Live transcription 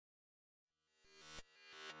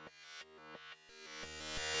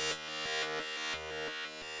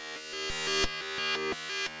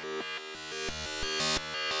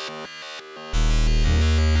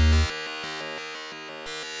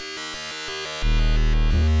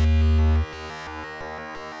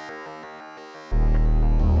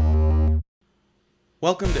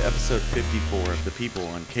Welcome to episode 54 of The People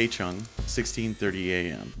on K-Chung, 1630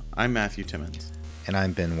 AM. I'm Matthew Timmons. And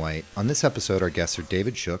I'm Ben White. On this episode, our guests are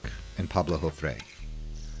David Shook and Pablo Jofré.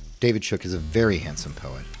 David Shook is a very handsome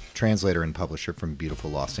poet, translator and publisher from beautiful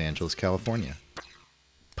Los Angeles, California.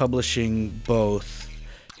 Publishing both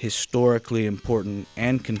historically important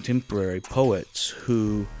and contemporary poets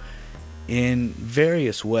who, in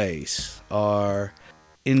various ways, are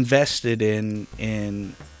invested in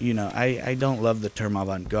I don't love the term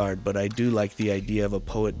avant-garde, but I do like the idea of a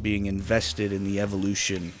poet being invested in the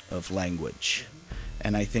evolution of language.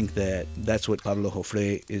 And I think that's what Pablo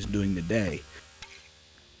Jofré is doing today.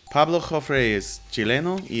 Pablo Jofré es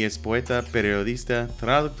chileno y es poeta, periodista,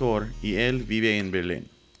 traductor, y él vive en Berlín.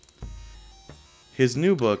 His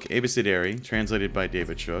new book, Abecedary, translated by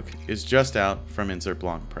David Shook, is just out from Insert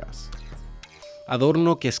Blanc Press.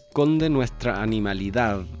 Adorno que esconde nuestra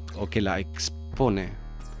animalidad o que la expone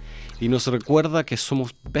y nos recuerda que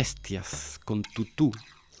somos bestias con tutú,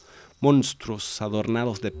 monstruos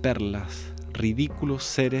adornados de perlas, ridículos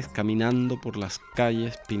seres caminando por las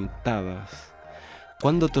calles pintadas.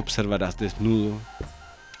 ¿Cuándo te observarás desnudo?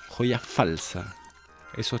 Joya falsa.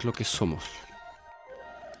 Eso es lo que somos.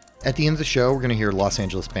 At the end of the show, we're going to hear Los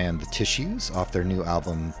Angeles band The Tissues off their new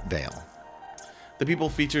album, Veil. The People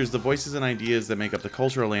features the voices and ideas that make up the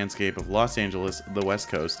cultural landscape of Los Angeles, the West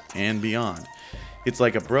Coast, and beyond. It's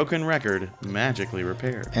like a broken record magically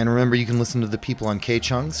repaired. And remember, you can listen to The People on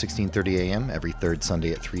K-Chung, 1630 AM, every third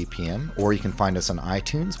Sunday at 3 p.m., or you can find us on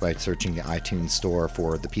iTunes by searching the iTunes store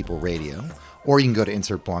for The People Radio, or you can go to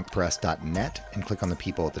insertblancpress.net and click on The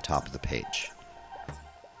People at the top of the page.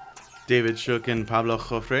 David Shook and Pablo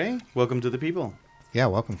Jofré, welcome to The People. Yeah,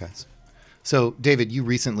 welcome, guys. So, David, you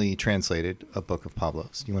recently translated a book of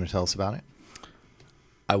Pablo's. Do you want to tell us about it?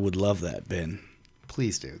 I would love that, Ben.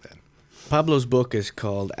 Please do, then. Pablo's book is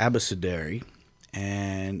called Abecedary,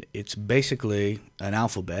 and it's basically an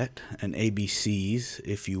alphabet, an ABCs,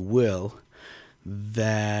 if you will,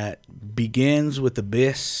 that begins with the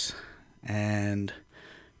bis and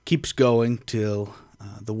keeps going till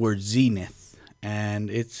the word zenith. And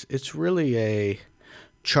it's really a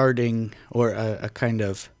charting or a kind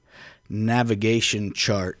of navigation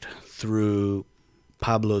chart through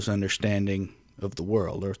Pablo's understanding of the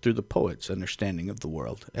world, or through the poet's understanding of the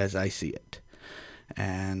world as I see it.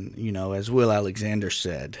 And, as Will Alexander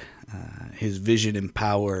said, his vision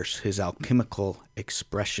empowers his alchemical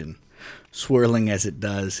expression, swirling as it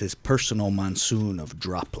does his personal monsoon of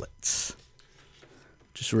droplets.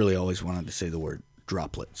 Just really always wanted to say the word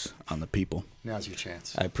droplets on The People. Now's your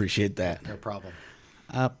chance. I appreciate that. No problem.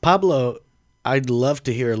 Pablo, I'd love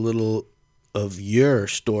to hear a little of your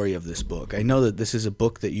story of this book. I know that this is a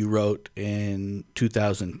book that you wrote in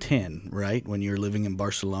 2010, right? When you were living in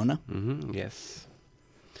Barcelona? Mm-hmm, yes.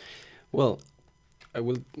 Well, I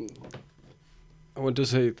want to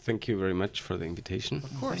say thank you very much for the invitation.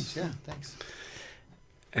 Of course, yeah, thanks.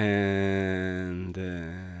 And,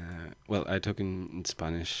 I talk in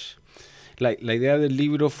Spanish. La idea del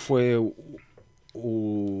libro fue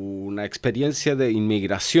una experiencia de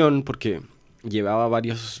inmigración, porque llevaba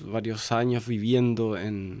varios años viviendo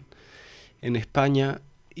en España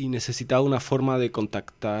y necesitaba una forma de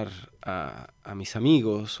contactar a mis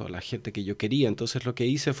amigos o a la gente que yo quería. Entonces lo que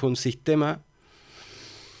hice fue un sistema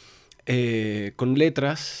con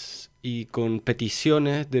letras y con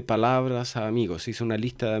peticiones de palabras a amigos. Hice una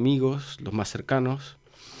lista de amigos, los más cercanos.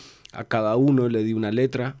 A cada uno le di una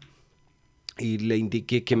letra y le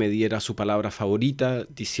indiqué que me diera su palabra favorita,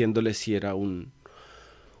 diciéndole si era un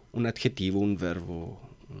adjetivo, un verbo,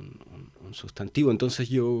 un sustantivo. Entonces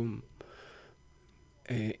yo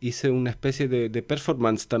hice una especie de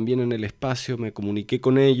performance también en el espacio, me comuniqué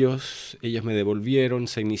con ellos me devolvieron,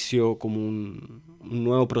 se inició como un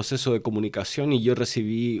nuevo proceso de comunicación y yo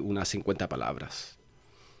recibí unas 50 palabras,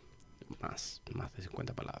 más de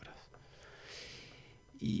 50 palabras.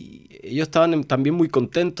 Y ellos estaban también muy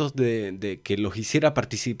contentos de que los hiciera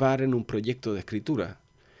participar en un proyecto de escritura.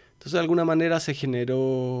 Entonces, de alguna manera se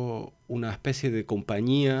generó una especie de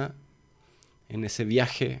compañía en ese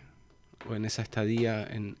viaje o en esa estadía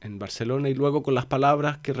en Barcelona, y luego con las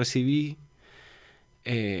palabras que recibí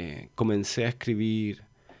comencé a escribir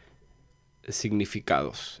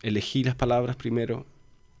significados. Elegí las palabras primero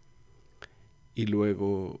y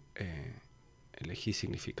luego elegí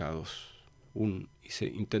significados. Hice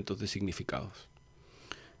intentos de significados.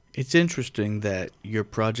 It's interesting that your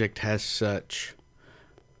project has such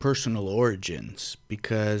personal origins,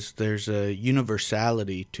 because there's a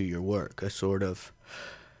universality to your work, a sort of,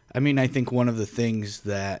 I think one of the things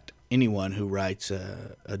that anyone who writes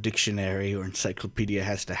a dictionary or encyclopedia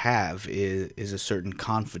has to have is a certain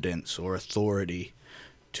confidence or authority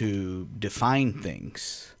to define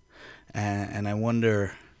things. And I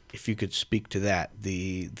wonder if you could speak to that,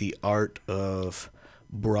 the art of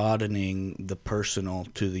broadening the personal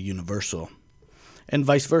to the universal, and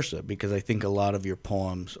vice versa, because I think a lot of your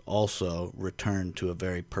poems also return to a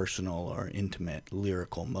very personal or intimate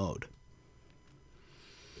lyrical mode.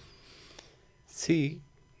 Sí,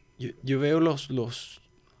 yo veo los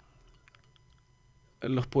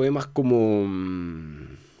poemas como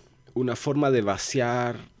una forma de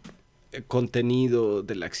vaciar el contenido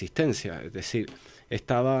de la existencia. Es decir,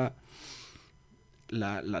 estaba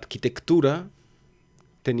la arquitectura,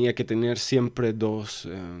 tenía que tener siempre dos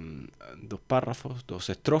párrafos, dos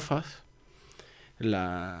estrofas.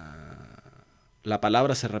 La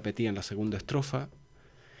palabra se repetía en la segunda estrofa.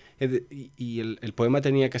 Y el poema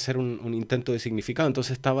tenía que ser un intento de significado.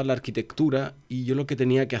 Entonces estaba la arquitectura y yo lo que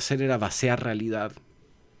tenía que hacer era vaciar realidad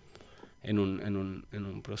en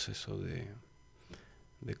un proceso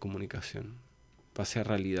de comunicación. Vaciar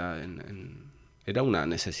realidad era una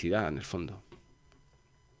necesidad en el fondo.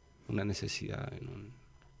 Una necesidad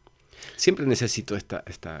Siempre necesito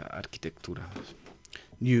esta arquitectura.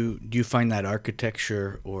 Do you find that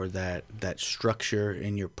architecture or that structure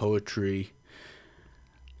in your poetry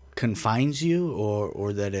confines you,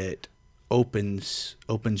 or that it opens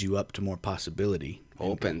you up to more possibility?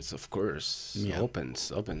 Opens, of course. Yeah.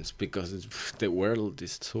 Opens, because the world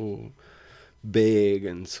is so big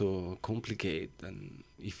and so complicated, and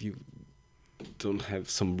if you don't have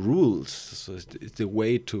some rules, so it's the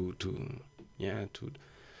way to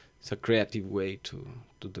it's a creative way to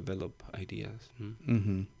develop ideas.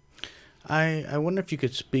 Mm-hmm. I wonder if you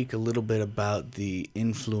could speak a little bit about the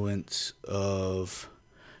influence of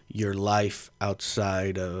your life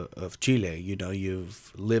outside of Chile. You know,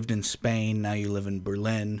 you've lived in Spain, now you live in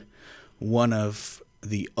Berlin. One of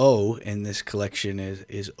the O in this collection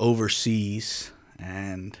is overseas,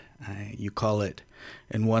 and you call it,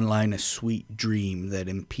 in one line, a sweet dream that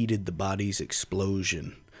impeded the body's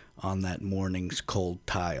explosion on that morning's cold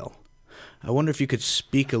tile. I wonder if you could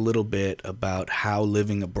speak a little bit about how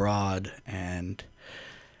living abroad and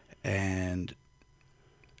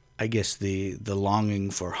I guess the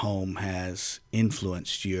longing for home has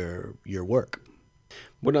influenced your work.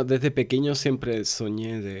 Bueno, desde pequeño siempre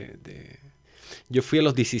soñé Yo fui a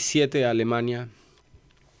los 17 a Alemania,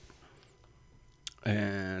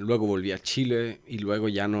 luego volví a Chile y luego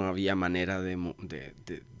ya no había manera de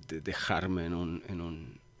dejarme en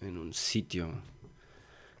un sitio.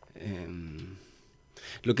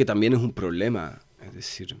 Lo que también es un problema, es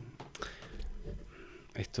decir,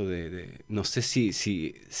 esto no sé si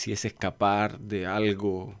es escapar de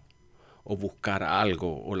algo o buscar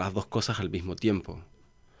algo o las dos cosas al mismo tiempo.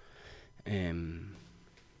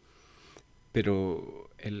 Pero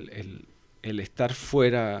el estar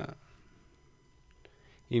fuera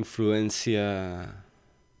influencia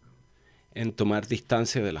en tomar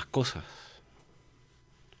distancia de las cosas,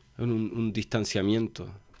 en un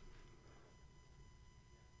distanciamiento,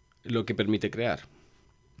 lo que permite crear.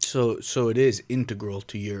 So it is integral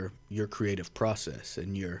to your creative process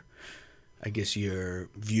and your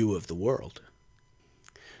view of the world.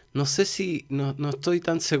 No sé no estoy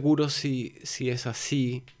tan seguro si es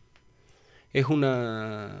así. Es un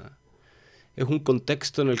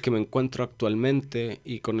contexto en el que me encuentro actualmente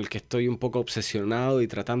y con el que estoy un poco obsesionado y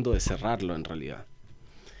tratando de cerrarlo en realidad.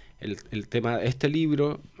 El tema de este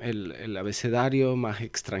libro, el abecedario más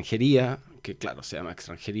extranjería, que claro se llama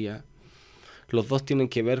extranjería, los dos tienen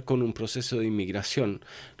que ver con un proceso de inmigración.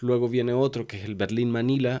 Luego viene otro que es el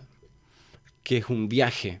Berlín-Manila, que es un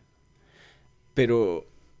viaje. Pero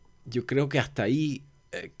yo creo que hasta ahí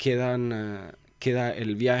queda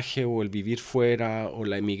el viaje o el vivir fuera o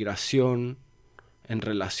la emigración en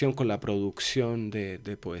relación con la producción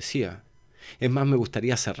de poesía. Es más, me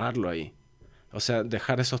gustaría cerrarlo ahí. O sea,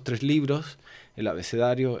 dejar esos tres libros, el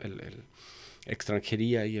abecedario, el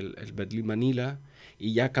extranjería y el Berlín-Manila,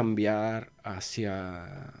 y ya cambiar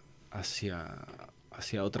hacia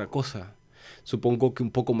otra cosa. Supongo que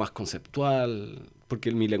un poco más conceptual,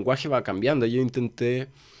 porque mi lenguaje va cambiando. Yo intenté,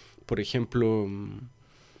 por ejemplo,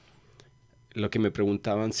 lo que me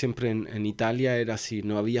preguntaban siempre en Italia era si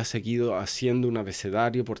no había seguido haciendo un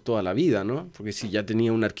abecedario por toda la vida, ¿no? Porque si ya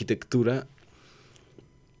tenía una arquitectura,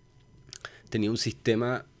 tenía un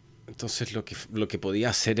sistema, entonces lo que podía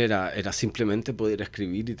hacer era simplemente poder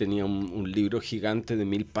escribir, y tenía un libro gigante de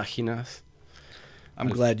 1000 páginas. I'm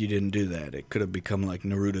glad you didn't do that. It could have become like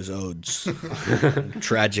Neruda's odes.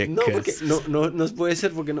 Tragic. No, porque no puede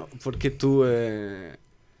ser porque tú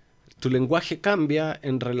tu lenguaje cambia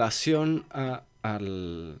en relación a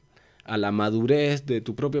la madurez de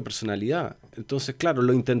tu propia personalidad. Entonces, claro,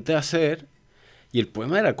 lo intenté hacer y el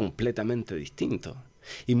poema era completamente distinto.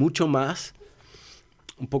 Y mucho más,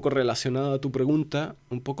 un poco relacionado a tu pregunta,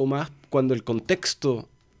 un poco más cuando el contexto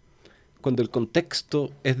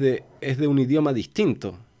es de un idioma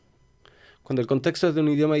distinto. Cuando el contexto es de un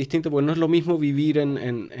idioma distinto, pues no es lo mismo vivir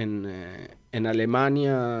en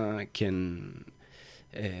Alemania que en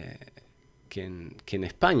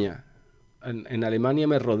España. En Alemania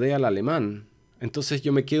me rodea el alemán. Entonces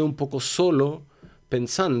yo me quedo un poco solo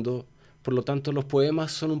pensando, por lo tanto los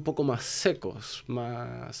poemas son un poco más secos,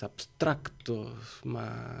 más abstractos,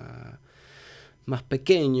 más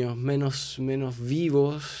pequeños, menos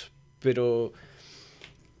vivos, pero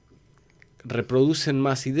reproducen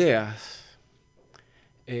más ideas.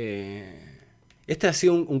 Este ha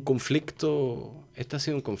sido un conflicto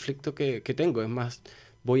que tengo. Es más,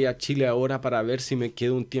 voy a Chile ahora para ver si me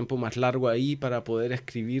quedo un tiempo más largo ahí para poder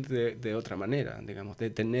escribir de otra manera, digamos,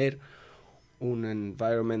 de tener un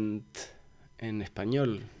environment en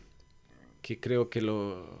español que creo que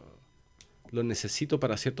lo necesito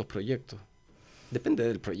para ciertos proyectos. Depende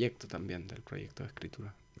del proyecto también, del proyecto de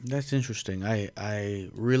escritura. That's interesting. I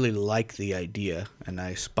really like the idea, and I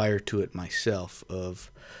aspire to it myself, of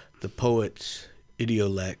the poet's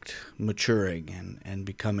idiolect maturing and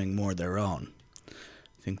becoming more their own.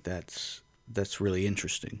 I think that's really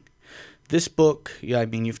interesting. This book, yeah, I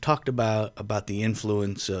mean, you've talked about the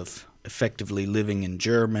influence of effectively living in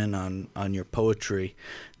German on your poetry.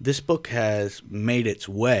 This book has made its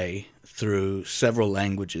way through several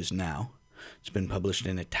languages now. It's been published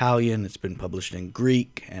in Italian, it's been published in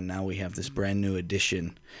Greek, and now we have this brand new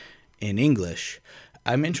edition in English.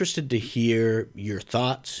 I'm interested to hear your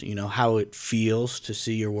thoughts, you know, how it feels to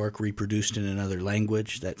see your work reproduced in another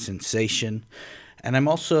language, that sensation. And I'm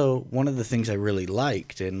also, one of the things I really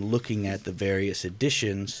liked in looking at the various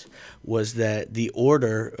editions was that the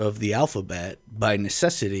order of the alphabet, by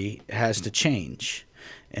necessity, has to change.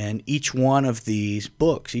 And each one of these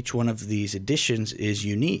books, each one of these editions is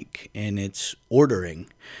unique in its ordering.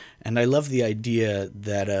 And I love the idea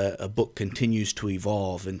that a book continues to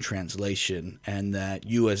evolve in translation and that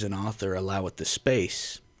you as an author allow it the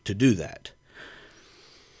space to do that.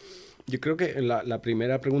 Yo creo que la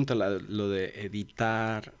primera pregunta, lo de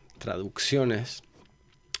editar traducciones,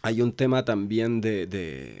 hay un tema también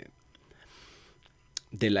de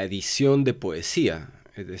la edición de poesía.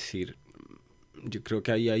 Es decir, yo creo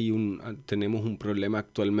que ahí tenemos un problema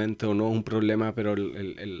actualmente, o no un problema, pero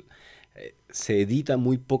se edita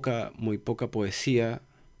muy poca poesía,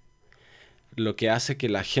 lo que hace que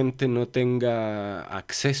la gente no tenga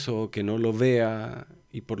acceso, que no lo vea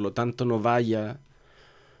y por lo tanto no vaya,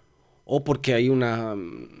 o porque hay una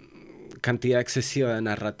cantidad excesiva de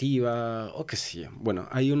narrativa, o qué sé yo. Bueno,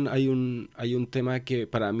 hay un tema que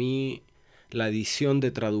para mí la edición de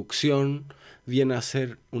traducción viene a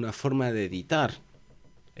ser una forma de editar,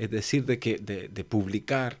 es decir, de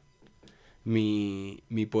publicar mi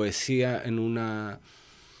poesía en una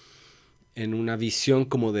visión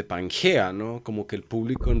como de Pangea, ¿no? Como que el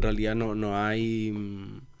público en realidad no hay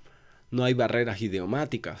barreras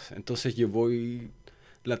idiomáticas. Entonces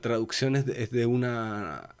la traducción es de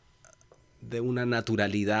una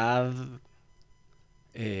naturalidad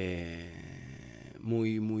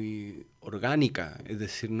muy, muy orgánica, es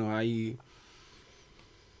decir, no hay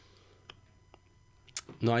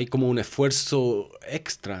como un esfuerzo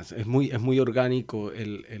extra, es muy orgánico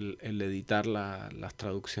el editar las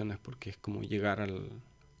traducciones, porque es como llegar a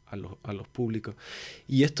los públicos.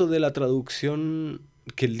 Y esto de la traducción,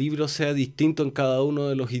 que el libro sea distinto en cada uno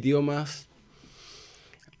de los idiomas,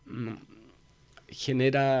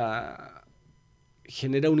 genera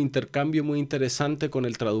un intercambio muy interesante con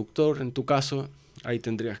el traductor. En tu caso, ahí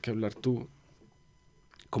tendrías que hablar tú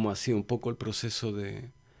cómo ha sido un poco el proceso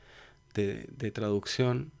de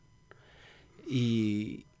traducción,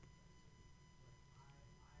 y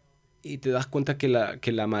te das cuenta que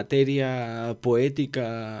la materia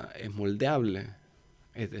poética es moldeable.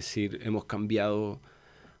 Es decir, hemos cambiado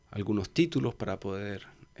algunos títulos para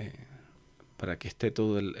que esté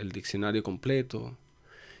todo el diccionario completo,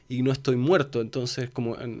 y no estoy muerto. Entonces,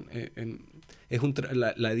 como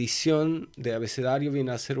la edición de abecedario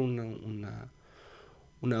viene a ser una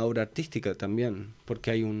obra artística también,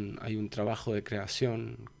 porque hay un trabajo de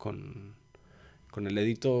creación con el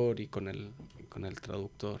editor y con el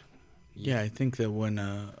traductor. Yeah, I think that when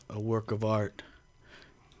a work of art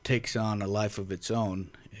takes on a life of its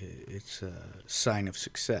own, it's a sign of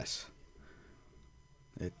success.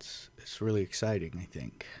 It's really exciting, I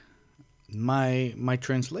think. My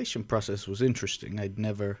translation process was interesting. I'd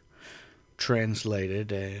never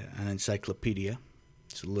translated an encyclopedia.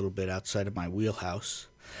 It's a little bit outside of my wheelhouse.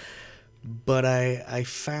 But I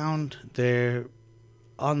found there,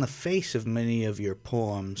 on the face of many of your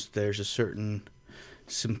poems, there's a certain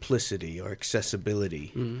simplicity or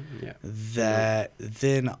accessibility that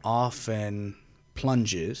then often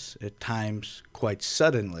plunges, at times quite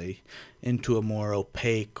suddenly, into a more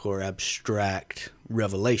opaque or abstract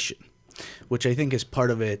revelation, which I think is part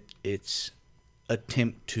of its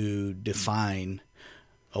attempt to define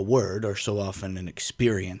a word, or so often an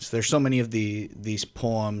experience. There's so many of these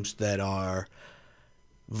poems that are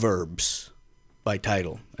verbs by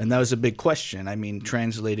title, and that was a big question. I mean,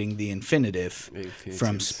 translating the infinitive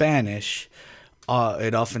from Spanish,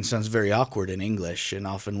 it often sounds very awkward in English, and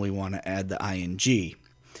often we want to add the ing.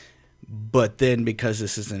 But then, because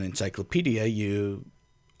this is an encyclopedia,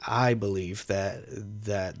 I believe that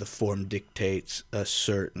the form dictates a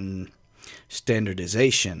certain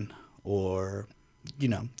standardization, or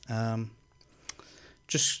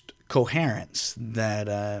just coherence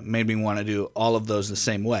that made me want to do all of those the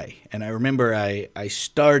same way. And I remember I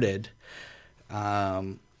started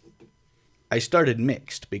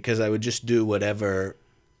mixed, because I would just do whatever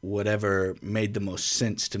made the most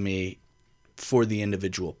sense to me for the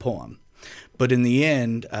individual poem. But in the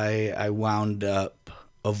end, I wound up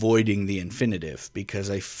avoiding the infinitive,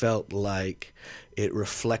 because I felt like it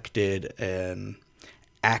reflected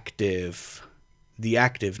the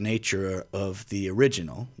active nature of the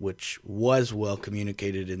original, which was well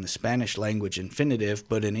communicated in the Spanish language infinitive,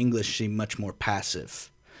 but in English seemed much more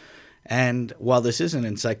passive. And while this is an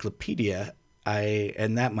encyclopedia,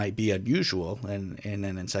 and that might be unusual in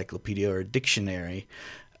an encyclopedia or a dictionary,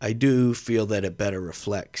 I do feel that it better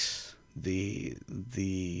reflects the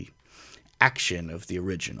action of the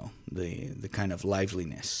original, the kind of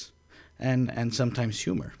liveliness and sometimes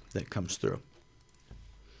humor that comes through.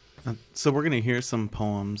 So we're going to hear some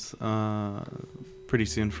poems pretty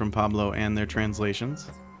soon from Pablo and their translations.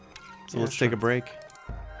 So let's take a break.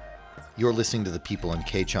 You're listening to The People in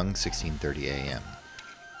Kechung, 1630 AM.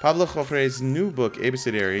 Pablo Jofré's new book,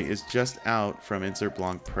 Abecedary, is just out from Insert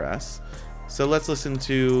Blanc Press. So let's listen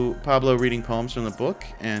to Pablo reading poems from the book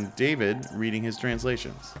and David reading his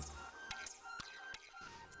translations.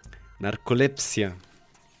 Narcolepsia.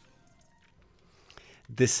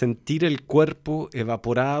 De sentir el cuerpo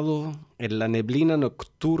evaporado en la neblina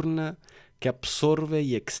nocturna que absorbe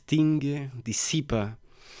y extingue, disipa,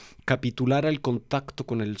 capitular al contacto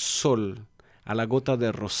con el sol, a la gota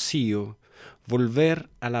de rocío, volver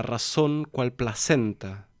a la razón cual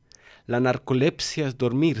placenta. La narcolepsia es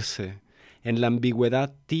dormirse en la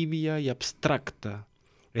ambigüedad tibia y abstracta,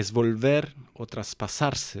 es volver o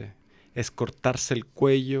traspasarse, es cortarse el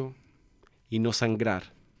cuello y no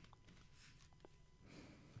sangrar.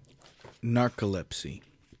 Narcolepsy.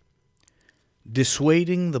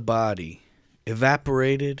 Dissuading the body,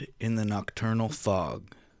 evaporated in the nocturnal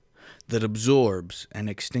fog that absorbs and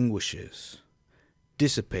extinguishes,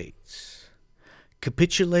 dissipates,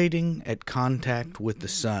 capitulating at contact with the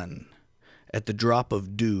sun, at the drop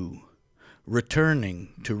of dew, returning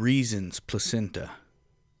to reason's placenta.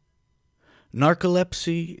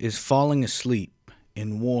 Narcolepsy is falling asleep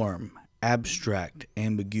in warm, abstract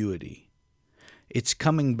ambiguity. It's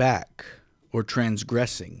coming back, or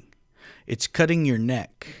transgressing. It's cutting your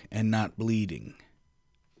neck and not bleeding.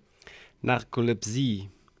 Narkolepsie.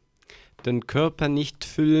 Den Körper nicht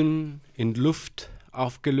füllen, in Luft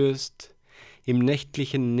aufgelöst, im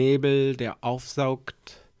nächtlichen Nebel, der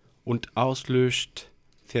aufsaugt und auslöscht,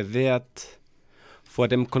 verwehrt, vor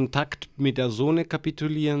dem Kontakt mit der Sonne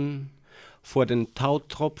kapitulieren, vor den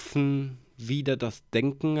Tautropfen wieder das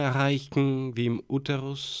Denken erreichen, wie im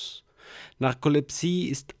Uterus. Narkolepsie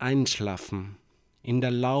ist Einschlafen in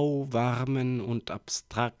der lauwarmen und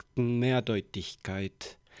abstrakten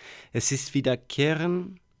Mehrdeutigkeit. Es ist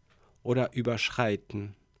Wiederkehren oder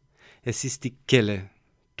Überschreiten. Es ist die Kelle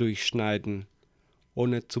durchschneiden,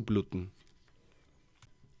 ohne zu bluten.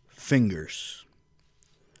 Fingers.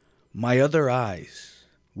 My other eyes,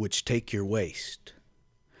 which take your waist.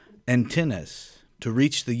 Antennas, to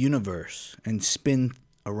reach the universe and spin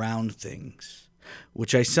around things,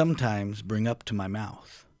 which I sometimes bring up to my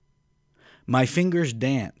mouth. My fingers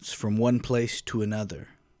dance from one place to another,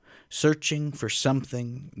 searching for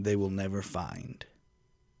something they will never find.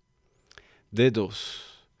 Dedos,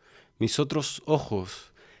 mis otros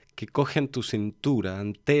ojos, que cogen tu cintura,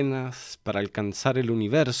 antenas para alcanzar el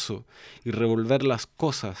universo y revolver las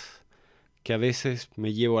cosas que a veces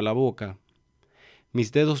me llevo a la boca.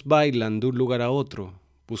 Mis dedos bailan de un lugar a otro,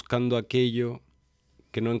 buscando aquello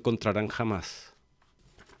que no encontrarán jamás.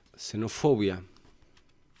 Xenofobia.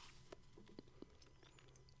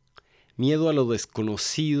 miedo a lo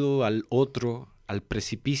desconocido, al otro, al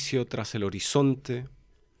precipicio tras el horizonte,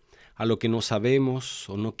 a lo que no sabemos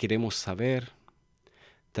o no queremos saber,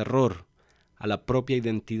 terror a la propia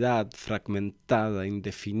identidad fragmentada,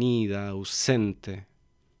 indefinida, ausente.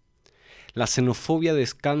 La xenofobia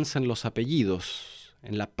descansa en los apellidos,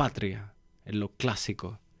 en la patria, en lo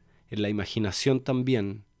clásico, en la imaginación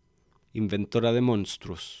también, inventora de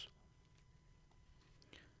monstruos.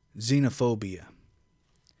 Xenophobia.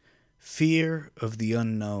 Fear of the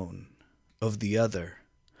unknown, of the other,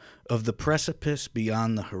 of the precipice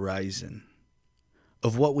beyond the horizon,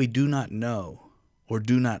 of what we do not know or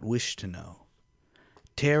do not wish to know.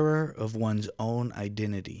 Terror of one's own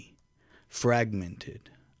identity, fragmented,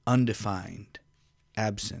 undefined,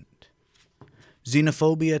 absent.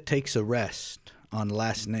 Xenophobia takes a rest on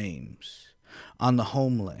last names, on the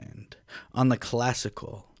homeland, on the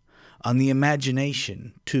classical, on the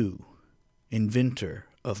imagination, too, inventor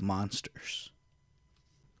of monsters.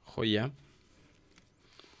 Joya.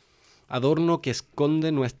 Adorno que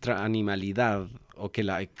esconde nuestra animalidad o que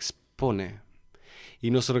la expone y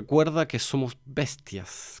nos recuerda que somos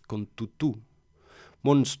bestias con tutú,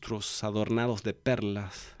 monstruos adornados de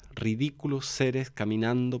perlas, ridículos seres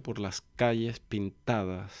caminando por las calles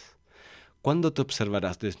pintadas. ¿Cuándo te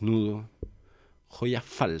observarás desnudo? Joya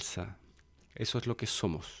falsa. Eso es lo que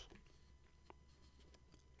somos.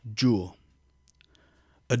 Jewel.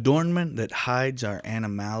 Adornment that hides our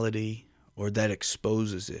animality or that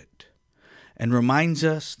exposes it, and reminds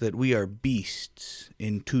us that we are beasts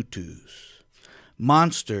in tutus,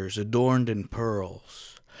 monsters adorned in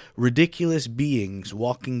pearls, ridiculous beings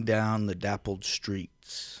walking down the dappled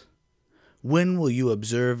streets. When will you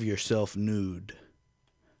observe yourself nude?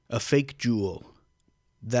 A fake jewel,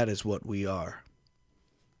 that is what we are.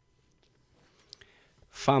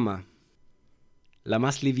 Fama, la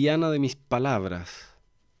más liviana de mis palabras,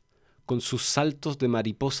 con sus saltos de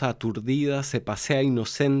mariposa aturdida se pasea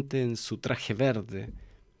inocente en su traje verde,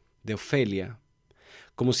 de Ofelia,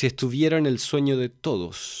 como si estuviera en el sueño de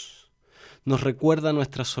todos. Nos recuerda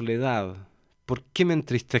nuestra soledad. ¿Por qué me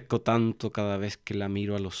entristezco tanto cada vez que la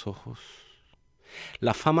miro a los ojos?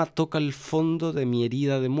 La fama toca el fondo de mi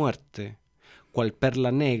herida de muerte, cual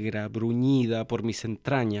perla negra bruñida por mis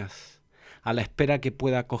entrañas, a la espera que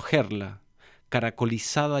pueda cogerla,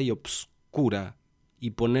 caracolizada y obscura, y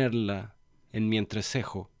ponerla en mi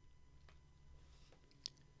entrecejo.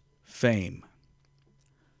 Fame.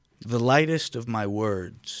 The lightest of my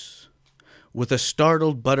words. With a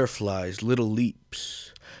startled butterfly's little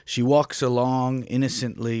leaps, she walks along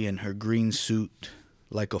innocently in her green suit,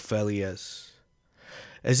 like Ophelia's.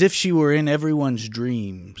 As if she were in everyone's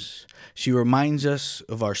dreams, she reminds us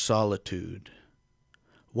of our solitude.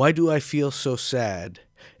 Why do I feel so sad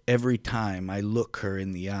every time I look her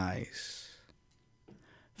in the eyes?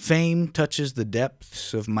 Fame touches the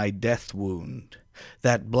depths of my death wound,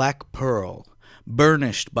 that black pearl,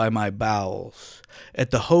 burnished by my bowels, at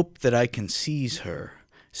the hope that I can seize her,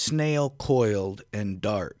 snail-coiled and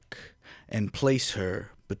dark, and place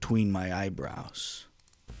her between my eyebrows.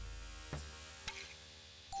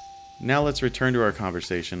 Now let's return to our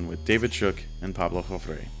conversation with David Shook and Pablo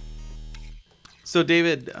Jofré. So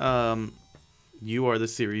David, you are the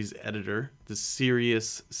series editor, the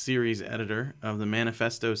serious series editor of the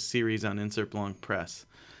Manifesto series on Insert Blanc Press.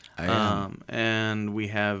 I am. And we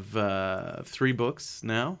have 3 books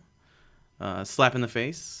now. Slap in the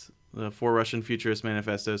Face, the 4 Russian Futurist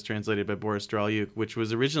Manifestos, translated by Boris Dralyuk, which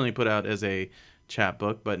was originally put out as a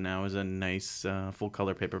chapbook, but now is a nice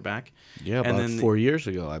full-color paperback. Yeah, about 4 years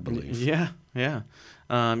ago, I believe. Yeah.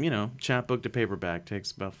 Chapbook to paperback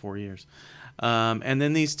takes about 4 years. And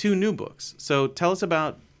then these 2 new books. So tell us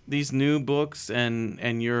about these new books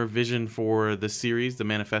and your vision for the series, the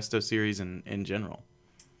Manifesto series in general.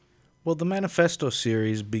 Well, the Manifesto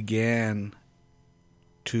series began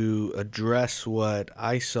to address what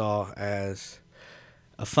I saw as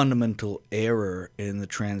a fundamental error in the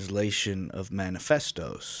translation of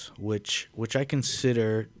manifestos, which I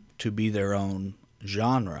consider to be their own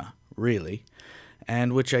genre, really,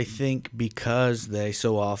 and which I think, because they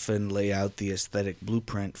so often lay out the aesthetic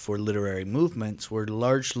blueprint for literary movements, were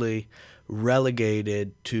largely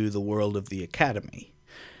relegated to the world of the academy,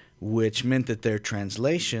 which meant that their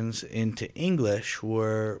translations into English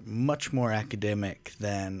were much more academic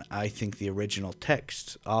than I think the original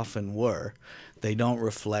texts often were. They don't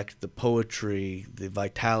reflect the poetry, the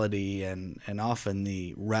vitality, and often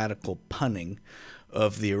the radical punning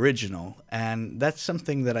of the original, and that's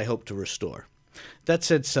something that I hope to restore. That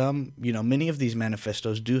said, many of these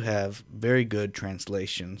manifestos do have very good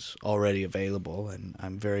translations already available, and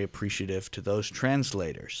I'm very appreciative to those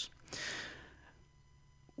translators.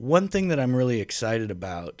 one thing that I'm really excited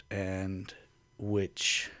about, and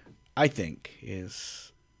which I think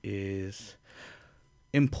is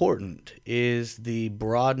important, is the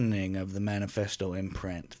broadening of the manifesto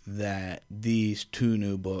imprint that these two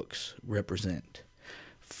new books represent.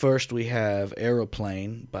 First, we have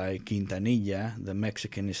Aeroplane by Quintanilla, the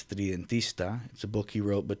Mexican estridentista. It's a book he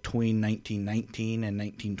wrote between 1919 and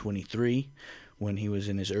 1923 when he was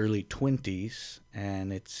in his early 20s,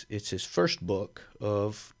 and it's his first book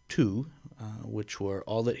of two, which were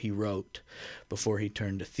all that he wrote before he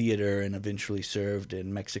turned to theater and eventually served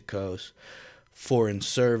in Mexico's foreign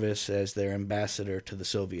service as their ambassador to the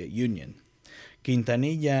Soviet Union.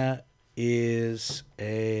 Quintanilla is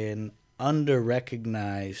an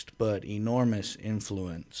under-recognized but enormous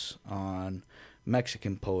influence on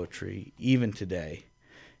Mexican poetry even today.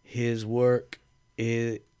 His work,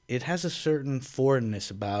 it has a certain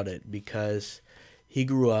foreignness about it because he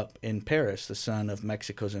grew up in Paris, the son of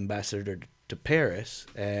Mexico's ambassador to Paris,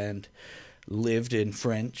 and lived in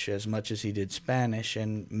French as much as he did Spanish,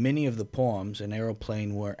 and many of the poems in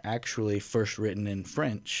Aeroplane were actually first written in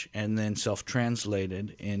French and then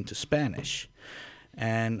self-translated into Spanish.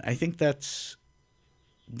 And I think that's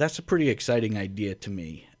a pretty exciting idea to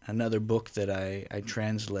me. Another book that I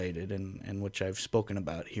translated and which I've spoken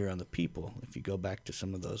about here on The People, if you go back to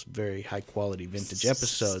some of those very high-quality vintage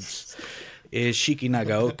episodes, is Shiki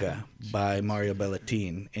Nagaoka by Mario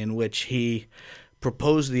Bellatin, in which he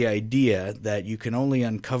proposed the idea that you can only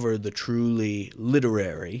uncover the truly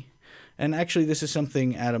literary. And actually, this is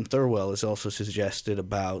something Adam Thirlwell has also suggested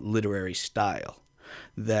about literary style,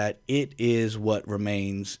 that it is what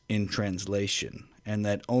remains in translation, and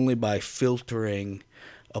that only by filtering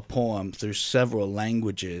a poem through several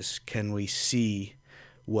languages can we see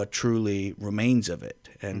what truly remains of it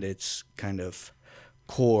and its kind of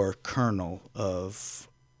core kernel of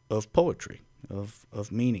poetry,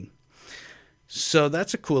 of meaning. So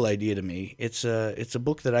that's a cool idea to me. It's a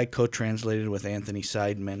book that I co-translated with Anthony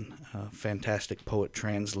Seidman, a fantastic poet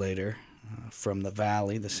translator from the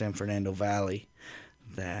Valley, the San Fernando Valley,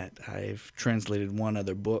 that I've translated one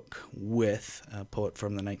other book with, a poet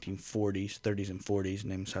from the 1940s, 30s and 40s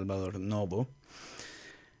named Salvador Novo.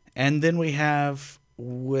 And then we have,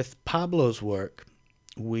 with Pablo's work,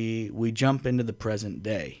 we jump into the present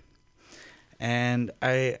day. And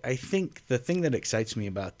I think the thing that excites me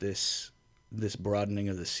about this broadening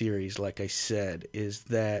of the series, like I said, is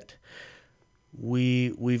that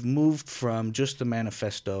we've moved from just the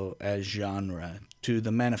manifesto as genre to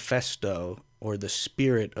the manifesto, or the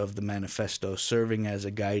spirit of the manifesto, serving as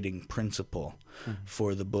a guiding principle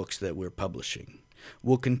for the books that we're publishing.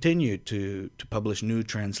 We'll continue to publish new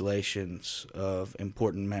translations of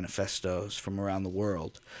important manifestos from around the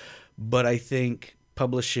world, but I think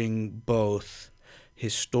publishing both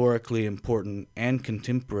historically important and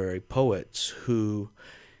contemporary poets who,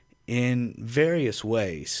 in various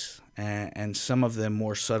ways, and some of them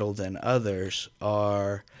more subtle than others,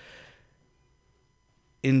 are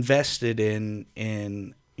invested in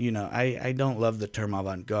I don't love the term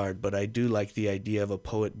avant-garde, but I do like the idea of a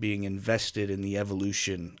poet being invested in the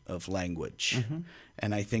evolution of language. Mm-hmm.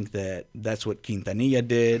 And I think that that's what Quintanilla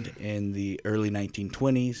did in the early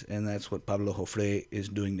 1920s, and that's what Pablo Jofré is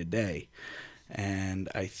doing today. And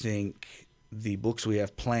I think the books we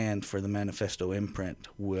have planned for the Manifesto imprint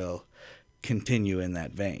will continue in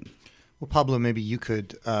that vein. Well, Pablo, maybe you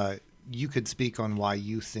could speak on why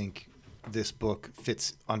you think this book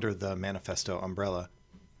fits under the Manifesto umbrella.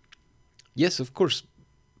 Yes, of course,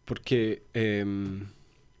 porque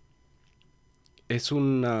es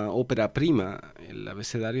una ópera prima, el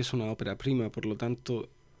abecedario es una ópera prima, por lo tanto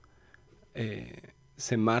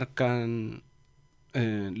se marcan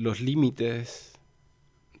los límites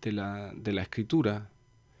de la escritura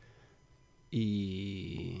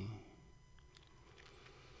y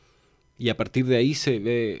a partir de ahí se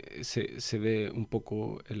ve un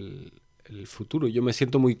poco el futuro. Yo me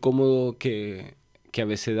siento muy cómodo que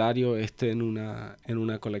Abecedario esté en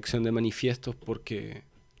una colección de manifiestos, porque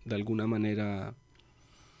de alguna manera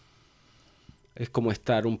es como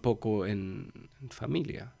estar un poco en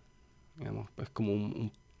familia, digamos, es como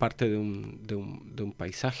parte de un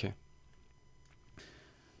paisaje.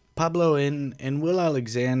 Pablo, in Will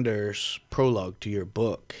Alexander's prologue to your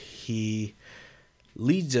book, he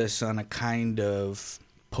leads us on a kind of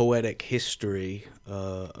poetic history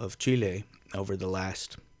of Chile over the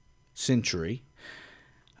last century.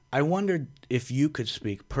 I wondered if you could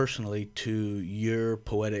speak personally to your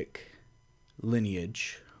poetic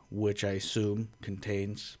lineage, which I assume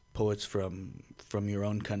contains poets from your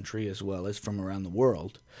own country as well as from around the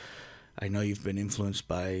world. I know you've been influenced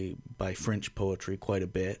by French poetry quite a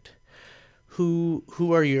bit.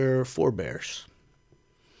 Who are your forebears?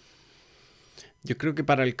 Yo creo que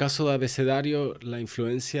para el caso de abecedario, la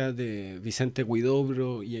influencia de Vicente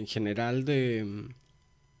Huidobro y en general de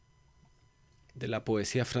la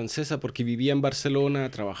poesía francesa, porque vivía en Barcelona,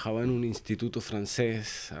 trabajaba en un instituto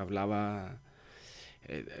francés, hablaba,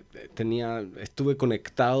 estuve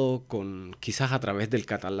conectado con, quizás a través del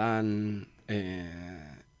catalán,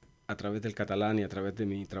 a través del catalán y a través de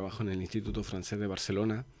mi trabajo en el Instituto Francés de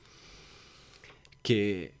Barcelona,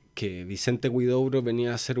 que Vicente Huidobro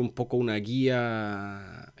venía a ser un poco una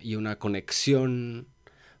guía y una conexión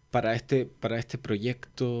para este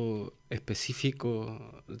proyecto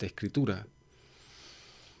específico de escritura.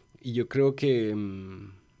 Y yo creo que,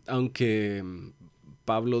 aunque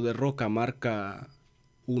Pablo de Roca marca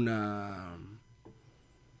una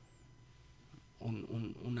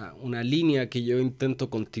línea que yo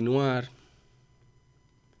intento continuar,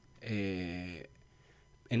 en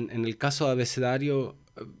el caso de abecedario,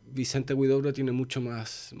 Vicente Huidobro tiene mucho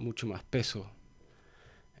más peso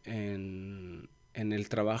en el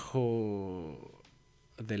trabajo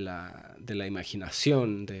de la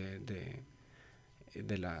imaginación, de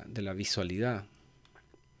la visualidad.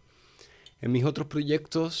 En mis otros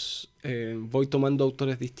proyectos voy tomando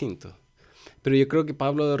autores distintos, pero yo creo que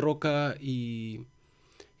Pablo de Roca y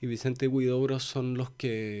Vicente Huidobro son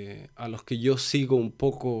a los que yo sigo un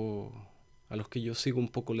poco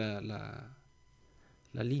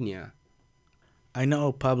la línea. I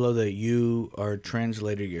know, Pablo, that you are a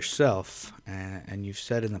translator yourself, and you've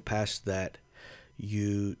said in the past that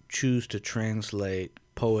you choose to translate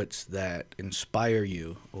poets that inspire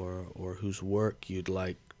you or whose work you'd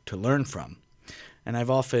like to learn from. And I've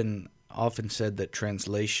often said that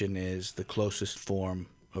translation is the closest form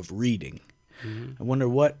of reading. Mm-hmm. I wonder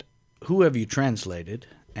who have you translated,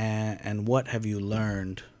 and what have you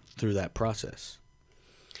learned through that process?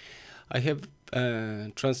 I have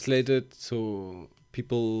translated so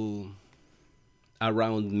people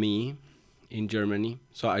around me in Germany.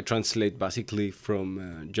 So I translate basically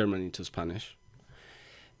from Germany to Spanish.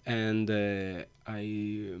 And I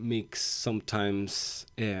mix sometimes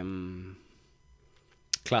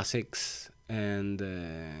classics and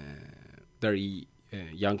very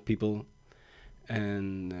young people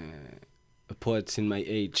and poets in my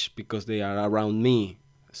age, because they are around me.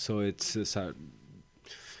 So it's a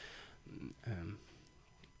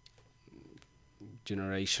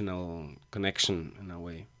generational connection in a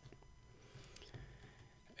way.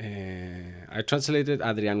 I translated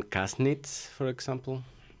Adrian Kasnitz, for example.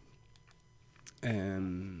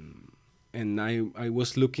 And I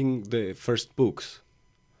was looking the first books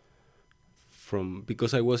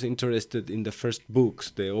because I was interested in the first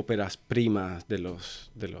books, the óperas primas de los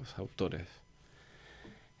autores.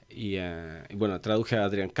 Y bueno, traduje a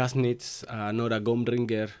Adrian Kasnitz, a Nora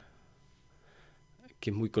Gomringer, que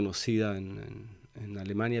es muy conocida en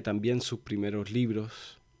Alemania también, sus primeros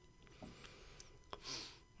libros.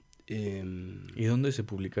 ¿Y dónde se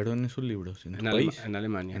publicaron esos libros? ¿En el país? En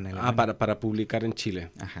Alemania. Ah, para publicar en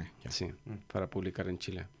Chile. Ajá, ya. Sí, para publicar en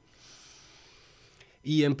Chile.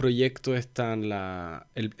 Y en proyecto están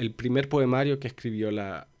el primer poemario que escribió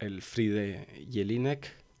el Friede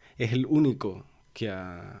Jelinek. Es el único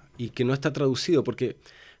y que no está traducido, porque,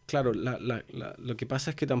 claro, lo que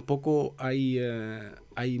pasa es que tampoco hay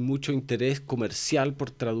mucho interés comercial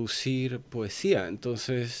por traducir poesía.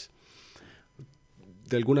 Entonces,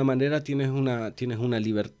 de alguna manera tienes una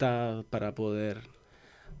libertad para poder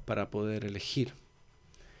elegir.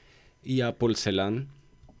 Y a Paul Celan,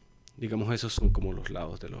 digamos, esos son como los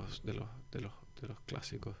lados de los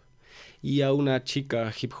clásicos. Y a una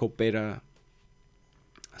chica hip hopera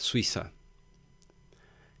suiza,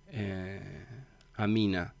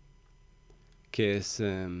 Amina, que es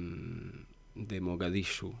de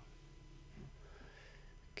Mogadishu,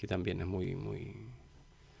 que también es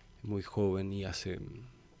muy joven y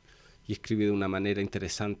escribe de una manera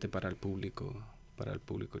interesante para el público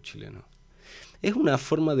chileno. Es una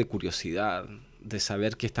forma de curiosidad, de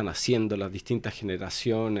saber qué están haciendo las distintas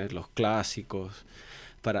generaciones, los clásicos,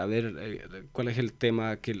 para ver cuál es el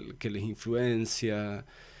tema que les influencia,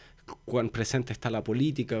 cuán presente está la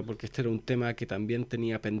política, porque este era un tema que también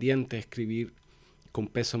tenía pendiente escribir con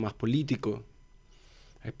peso más político,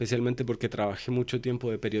 especialmente porque trabajé mucho tiempo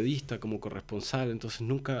de periodista como corresponsal. Entonces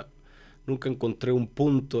nunca encontré un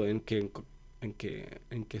punto en que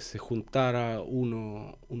se juntara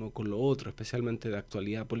uno con lo otro, especialmente de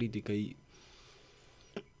actualidad política, y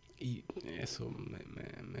eso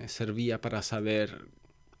me servía para saber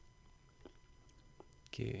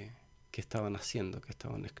qué estaban haciendo, qué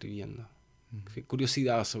estaban escribiendo. Qué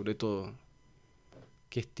curiosidad, sobre todo,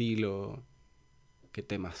 qué estilo, qué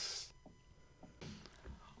temas.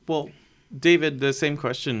 Well, David, the same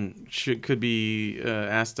question could be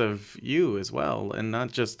asked of you as well, and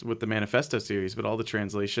not just with the Manifesto series, but all the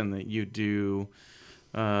translation that you do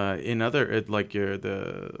in other, like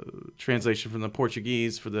the translation from the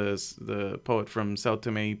Portuguese for the poet from Sao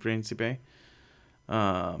Tome y Principe.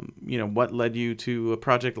 What led you to a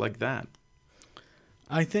project like that?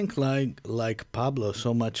 I think like Pablo,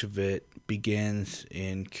 so much of it begins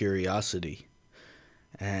in curiosity,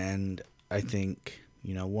 and I think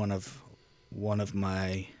one of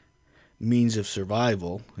my means of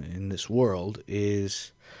survival in this world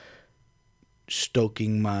is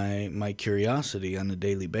stoking my curiosity on a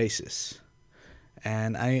daily basis.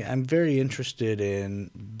 And I'm very interested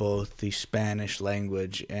in both the Spanish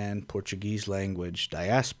language and Portuguese language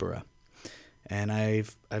diaspora. And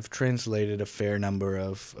I've translated a fair number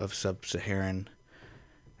of sub-Saharan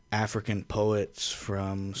African poets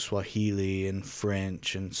from Swahili and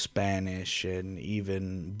French and Spanish and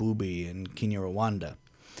even Bubi and Kinyarwanda.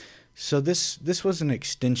 So this was an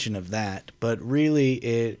extension of that, but really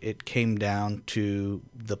it came down to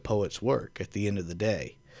the poet's work at the end of the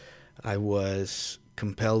day. I was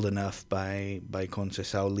compelled enough by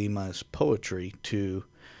Conceição Lima's poetry to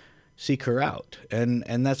seek her out.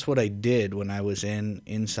 And that's what I did when I was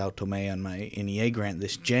in Sao Tome on my NEA grant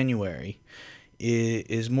this January,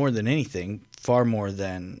 is more than anything, far more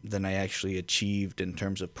than I actually achieved in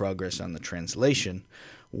terms of progress on the translation,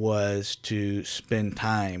 was to spend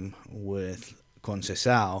time with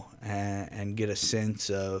Conceição and get a sense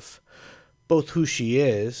of both who she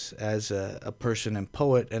is as a person and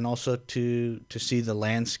poet, and also to see the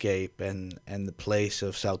landscape and the place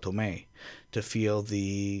of Sao Tome, to feel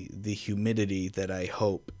the humidity that I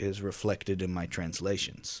hope is reflected in my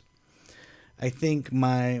translations. I think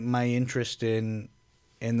my interest in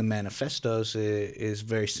the manifestos is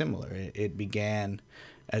very similar. It began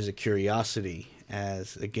as a curiosity,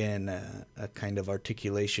 as, again, a kind of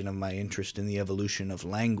articulation of my interest in the evolution of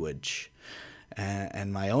language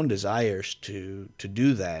and my own desires to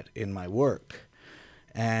do that in my work.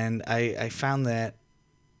 And I found that,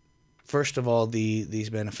 first of all,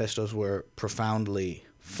 these manifestos were profoundly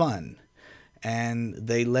fun, and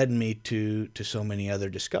they led me to so many other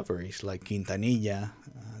discoveries, like Quintanilla,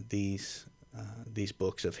 these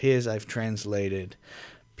books of his I've translated,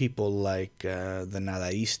 people like the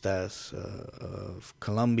Nadaistas of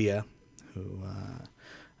Colombia, who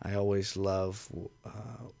I always love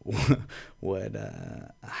what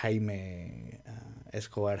Jaime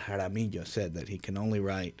Escobar Jaramillo said, that he can only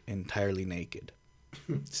write entirely naked.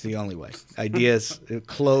 It's the only way.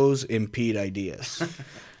 Clothes impede ideas.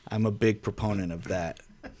 I'm a big proponent of that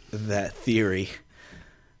theory.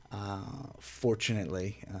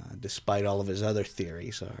 Fortunately, despite all of his other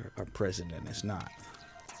theories, our president is not.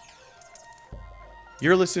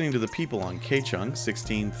 You're listening to The People on K-Chung,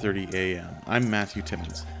 1630 AM. I'm Matthew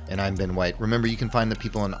Timmons. And I'm Ben White. Remember, you can find The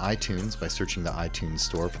People on iTunes by searching the iTunes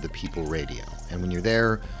store for The People Radio. And when you're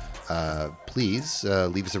there, please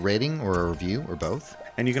leave us a rating or a review, or both.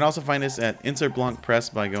 And you can also find us at Insert Blanc Press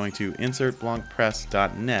by going to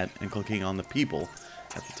insertblancpress.net and clicking on The People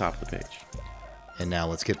at the top of the page. And now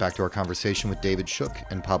let's get back to our conversation with David Shook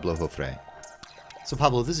and Pablo Jofré. So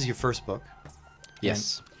Pablo, this is your first book.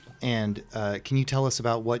 Yes. And can you tell us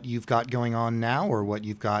about what you've got going on now, or what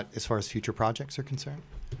you've got as far as future projects are concerned?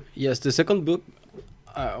 Yes, the second book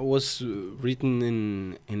was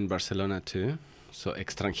written in Barcelona too, so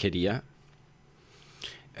Extranjería.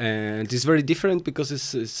 And it's very different because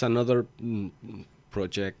it's another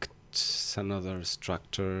project, it's another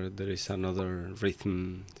structure, there is another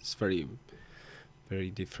rhythm. It's very,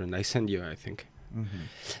 very different. I sent you, I think.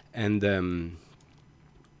 Mm-hmm.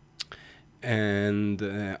 And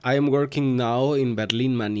I am working now in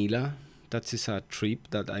Berlin, Manila. That is a trip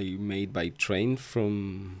that I made by train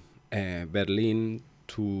from Berlin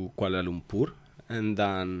to Kuala Lumpur, and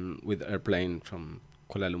then with airplane from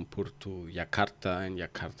Kuala Lumpur to Jakarta, and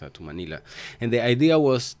Jakarta to Manila. And the idea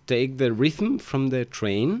was take the rhythm from the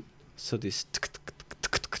train, so this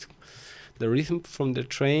the rhythm from the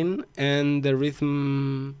train and the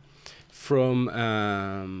rhythm from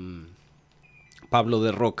Pablo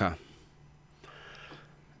de Roca.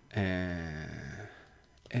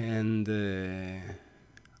 And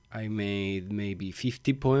I made maybe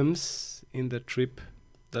 50 poems in the trip.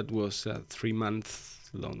 That was a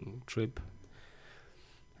 3-month-long trip.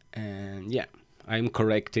 And yeah, I'm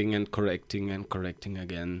correcting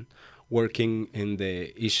again, working in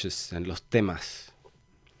the issues and los temas.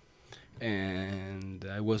 And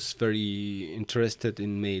I was very interested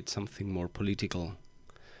in made something more political.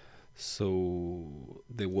 So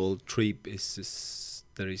the world trip is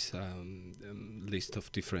there is a list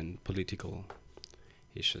of different political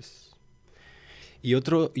Issues. Y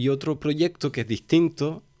otro proyecto que es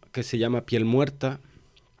distinto, que se llama Piel Muerta,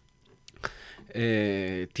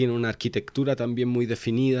 tiene una arquitectura también muy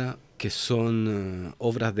definida, que son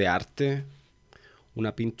obras de arte,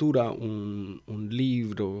 una pintura, un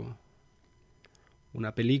libro,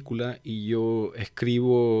 una película, y yo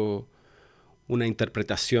escribo una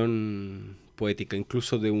interpretación poética,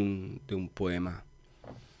 incluso de un poema.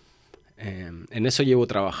 En eso llevo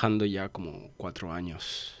trabajando ya como 4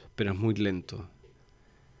 años, pero es muy lento.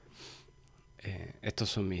 Estos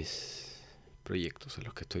son mis proyectos en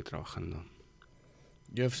los que estoy trabajando.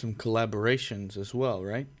 You have some collaborations as well,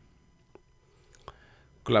 right?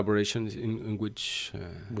 Collaborations in which...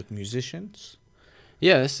 With musicians?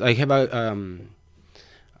 Yes, I have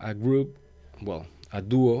a group, well, a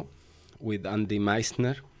duo with Andy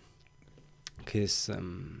Meissner, que es a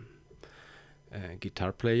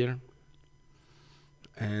guitar player.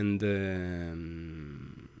 And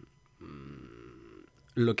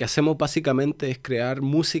lo que hacemos básicamente es crear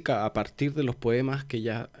música a partir de los poemas que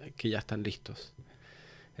ya están listos.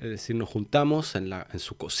 Es decir, nos juntamos en la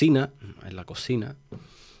cocina,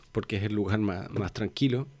 porque es el lugar más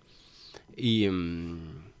tranquilo, y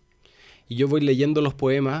yo voy leyendo los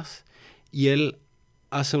poemas y él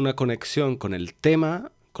hace una conexión con el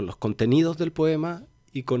tema, con los contenidos del poema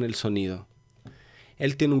y con el sonido.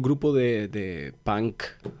 Él tiene un grupo de punk,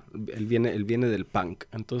 él viene del punk,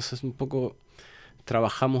 entonces un poco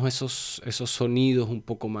trabajamos esos sonidos un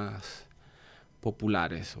poco más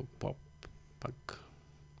populares, o pop, punk,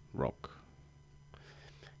 rock.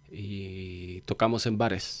 Y tocamos en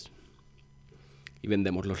bares y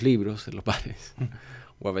vendemos los libros en los bares,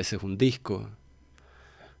 o a veces un disco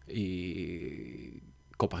y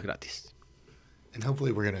copas gratis. And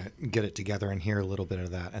hopefully we're going to get it together and hear a little bit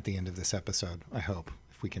of that at the end of this episode, I hope,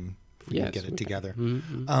 if we can Yes, get it together.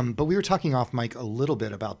 Mm-hmm. But we were talking off mic a little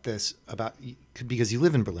bit about this, because you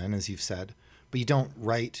live in Berlin, as you've said, but you don't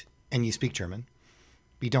write, and you speak German,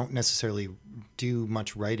 but you don't necessarily do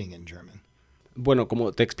much writing in German. Bueno,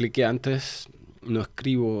 como te expliqué antes, no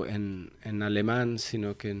escribo en alemán,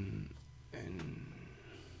 sino que en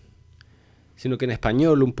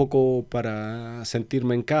español, un poco para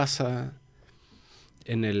sentirme en casa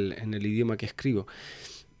en el idioma que escribo.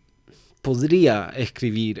 Podría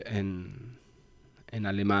escribir en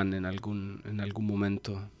alemán en algún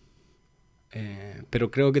momento, pero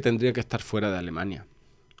creo que tendría que estar fuera de Alemania.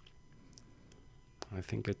 I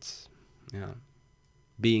think it's,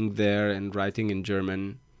 being there and writing in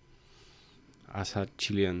German as a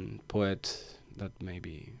Chilean poet, that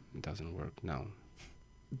maybe doesn't work now.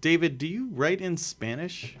 David, do you write in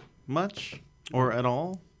Spanish much or at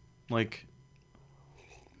all? Like,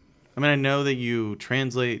 I mean, I know that you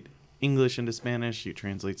translate English into Spanish, you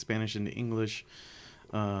translate Spanish into English.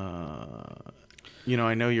 I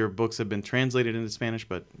know your books have been translated into Spanish,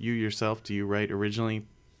 but you yourself, do you write originally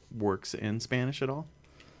works in Spanish at all?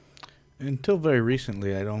 Until very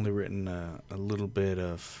recently, I'd only written a little bit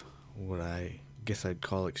of what I guess I'd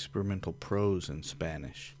call experimental prose in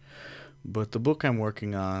Spanish. But the book I'm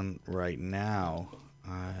working on right now,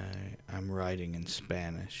 I'm writing in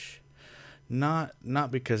Spanish.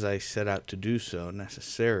 Not because I set out to do so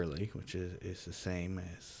necessarily, which is the same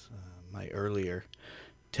as my earlier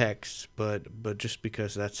texts, but just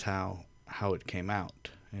because that's how it came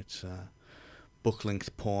out. It's a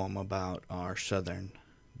book-length poem about our southern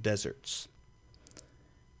deserts.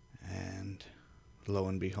 And lo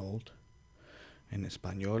and behold, en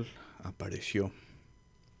español apareció.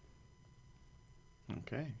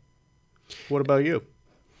 Okay. What about you?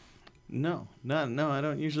 No, I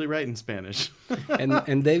don't usually write in Spanish.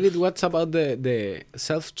 And David, what's about the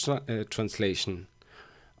self translation?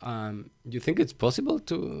 You think it's possible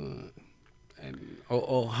to,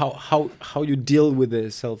 or how you deal with the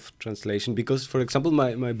self translation? Because, for example,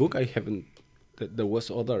 my book, there was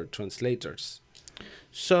other translators.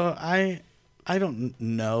 So I don't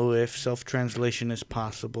know if self-translation is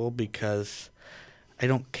possible because I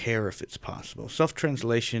don't care if it's possible.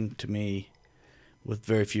 Self-translation to me, with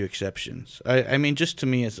very few exceptions, I mean, just to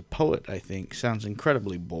me as a poet, I think, sounds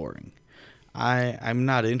incredibly boring. I'm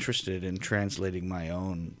not interested in translating my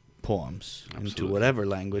own poems into whatever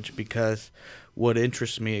language, because what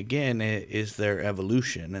interests me again is their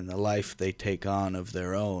evolution and the life they take on of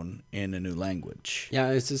their own in a new language.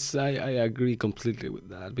 Yeah, it's just, I agree completely with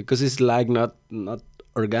that, because it's like not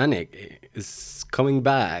organic. It's coming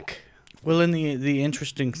back. Well, and the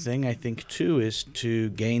interesting thing, I think, too, is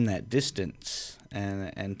to gain that distance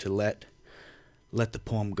and to let the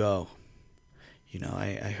poem go.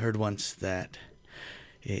 I heard once that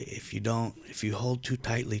if you hold too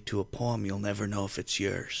tightly to a poem, you'll never know if it's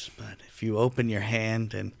yours. But if you open your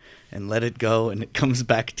hand and let it go and it comes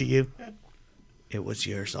back to you, it was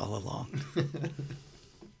yours all along.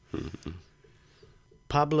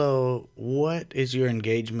 Pablo, what is your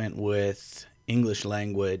engagement with English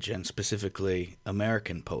language and specifically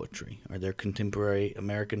American poetry? Are there contemporary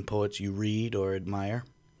American poets you read or admire?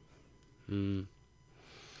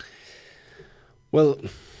 Well,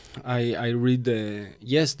 I read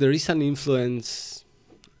yes, there is an influence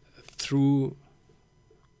through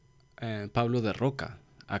Pablo de Roca,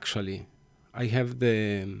 actually. I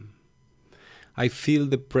feel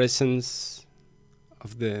the presence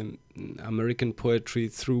of the American poetry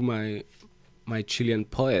through my Chilean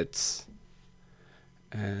poets.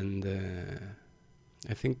 And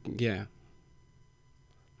I think, yeah,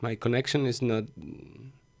 my connection is not,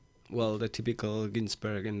 well, the typical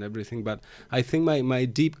Ginsberg and everything, but I think my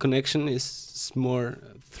deep connection is more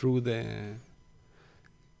through the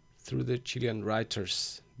Chilean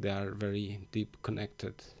writers. They are very deep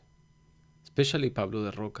connected, especially Pablo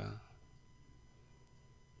de Roca.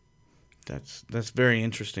 That's very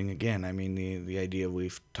interesting. Again, I mean, the idea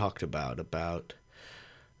we've talked about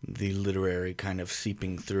the literary kind of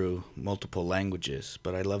seeping through multiple languages,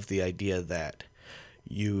 but I love the idea that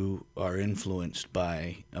you are influenced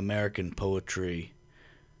by American poetry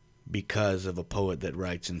because of a poet that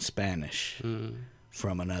writes in Spanish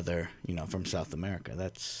from another, from South America.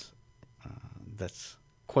 That's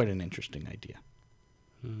quite an interesting idea.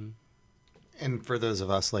 Mm-hmm. And for those of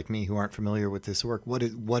us like me who aren't familiar with this work, what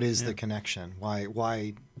is the connection?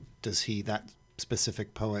 Why does that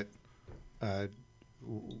specific poet?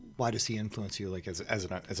 Why does he influence you, like as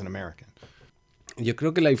an American? Yo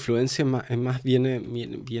creo que la influencia es más viene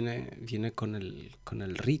con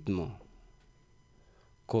el ritmo,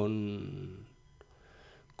 con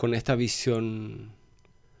esta visión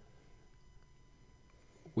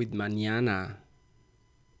whitmaniana.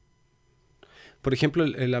 Por ejemplo,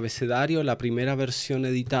 el abecedario, la primera versión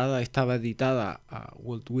estaba editada a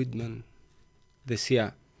Walt Whitman.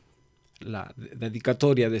 Decía, la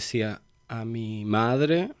dedicatoria decía, a mi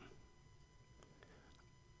madre,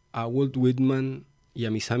 a Walt Whitman y a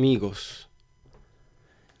mis amigos.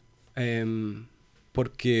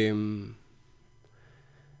 Porque,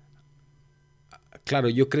 claro,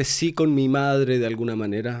 yo crecí con mi madre de alguna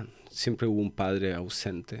manera. Siempre hubo un padre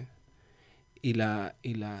ausente. Y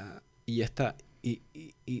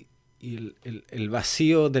el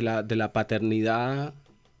vacío de la paternidad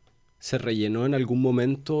se rellenó en algún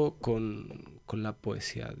momento con la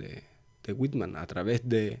poesía de Whitman a través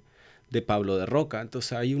de Pablo de Roca.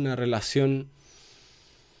 Entonces hay una relación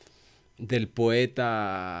del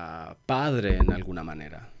poeta padre en alguna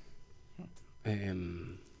manera.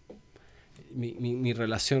 Mi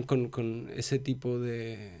relación con ese tipo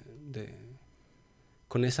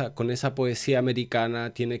con esa poesía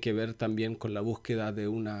americana tiene que ver también con la búsqueda de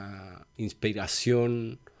una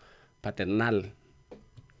inspiración paternal.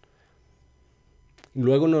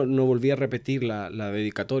 Luego no volví a repetir la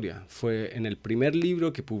dedicatoria. Fue en el primer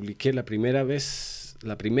libro que publiqué la primera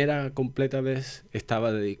completa vez,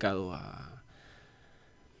 estaba dedicado a...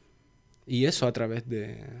 Y eso a través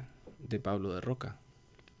de Pablo de Roca.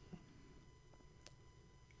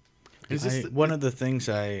 One of the things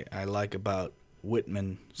I like about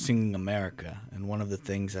Whitman singing America, and one of the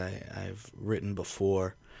things I've written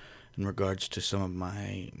before in regards to some of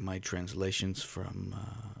my translations from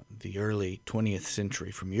the early 20th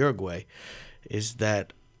century from Uruguay, is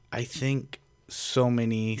that I think so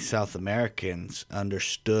many South Americans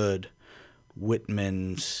understood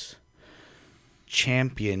Whitman's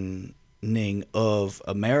championing of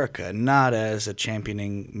America, not as a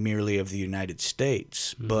championing merely of the United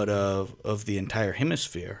States, but of the entire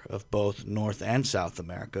hemisphere, of both North and South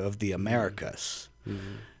America, of the Americas.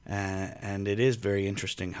 And it is very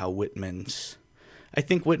interesting how I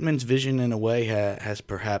think Whitman's vision in a way has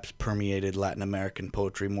perhaps permeated Latin American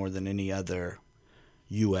poetry more than any other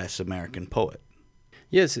U.S. American poet.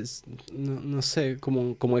 Yes, no sé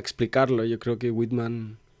cómo explicarlo. Yo creo que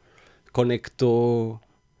Whitman conectó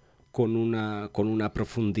con una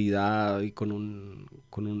profundidad y con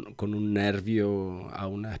un nervio a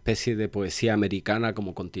una especie de poesía americana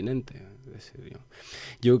como continente.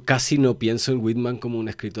 Yo casi no pienso en Whitman como un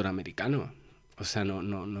escritor americano. O sea,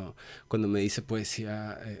 no. Cuando me dice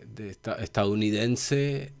poesía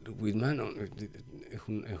estadounidense, Whitman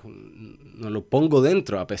no lo pongo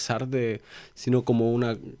dentro, a pesar de, sino como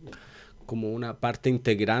una parte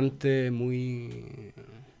integrante muy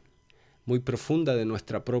profunda de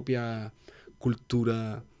nuestra propia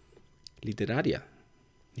cultura literaria.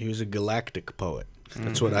 He was a galactic poet.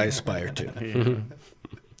 That's what I aspire to.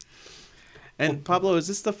 And Pablo, is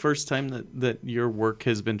this the first time that your work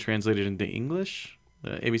has been translated into English,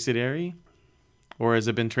 Abecedary? Or has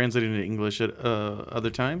it been translated into English at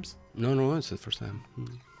other times? No, it's the first time.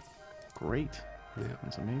 Great. Yeah.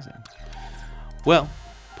 That's amazing. Well,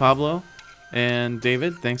 Pablo and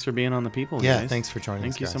David, thanks for being on The People, Yeah, guys. thanks for joining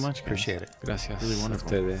us, Thank you so guys. much, guys. Appreciate it. Gracias. Really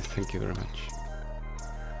wonderful. A ustedes. Thank you very much.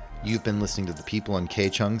 You've been listening to The People on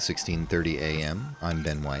K-Chung, 1630 AM. I'm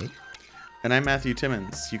Ben White. And I'm Matthew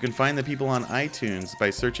Timmons. You can find The People on iTunes by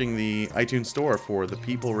searching the iTunes store for The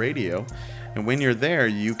People Radio. And when you're there,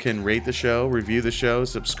 you can rate the show, review the show,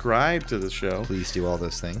 subscribe to the show. Please do all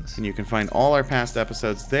those things. And you can find all our past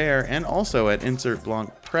episodes there and also at Insert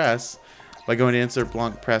Blanc Press by going to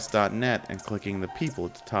insertblancpress.net and clicking The People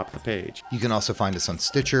at the top of the page. You can also find us on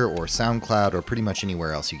Stitcher or SoundCloud or pretty much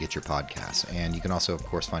anywhere else you get your podcasts. And you can also, of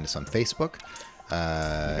course, find us on Facebook.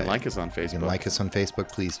 You can like us on Facebook. You can like us on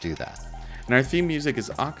Facebook. Please do that. And our theme music is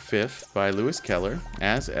Ocfifth by Lewis Keller,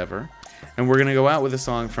 as ever. And we're going to go out with a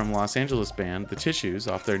song from Los Angeles band The Tissues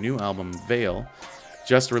off their new album Veil,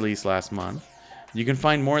 just released last month. You can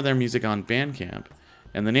find more of their music on Bandcamp.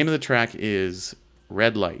 And the name of the track is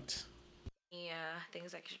Red Light. Yeah,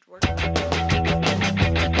 things I should work on.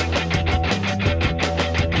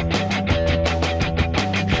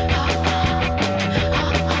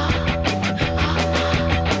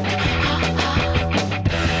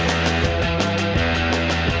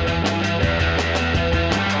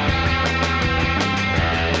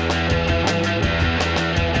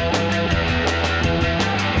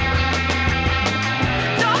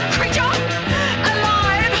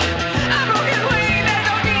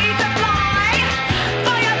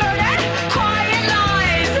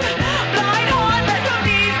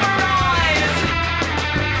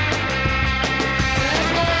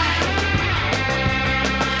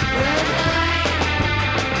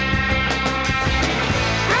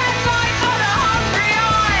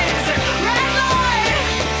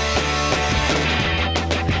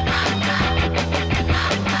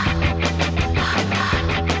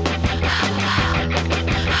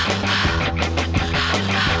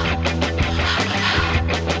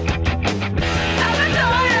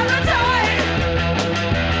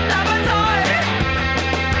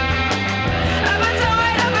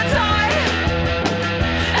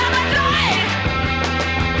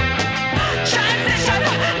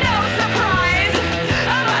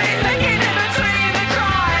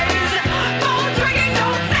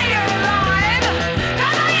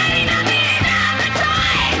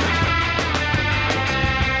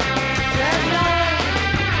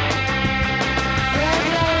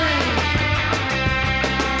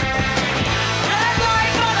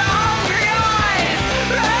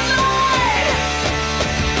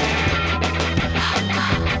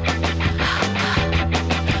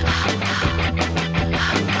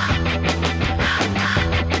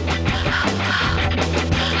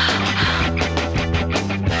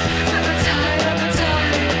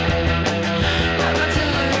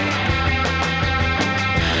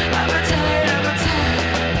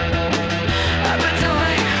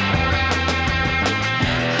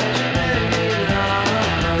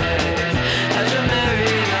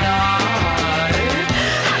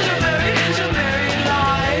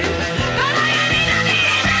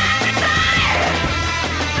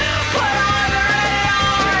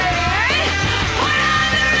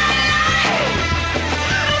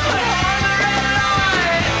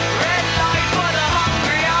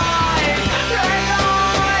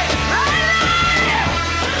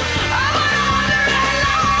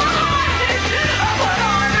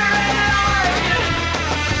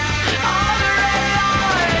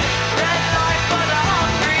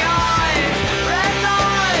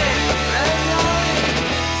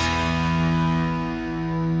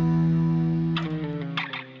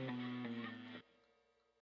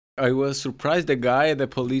 I was surprised. The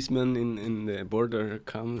policeman in the border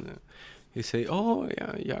come. He say, "Oh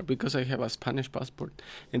yeah, because I have a Spanish passport,"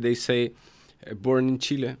 and they say, "Born in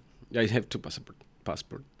Chile." I have two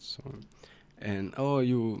passports. So, and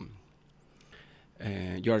you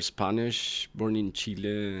are Spanish, born in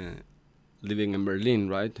Chile, living in Berlin,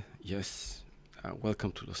 right? Yes.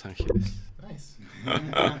 Welcome to Los Angeles. Nice.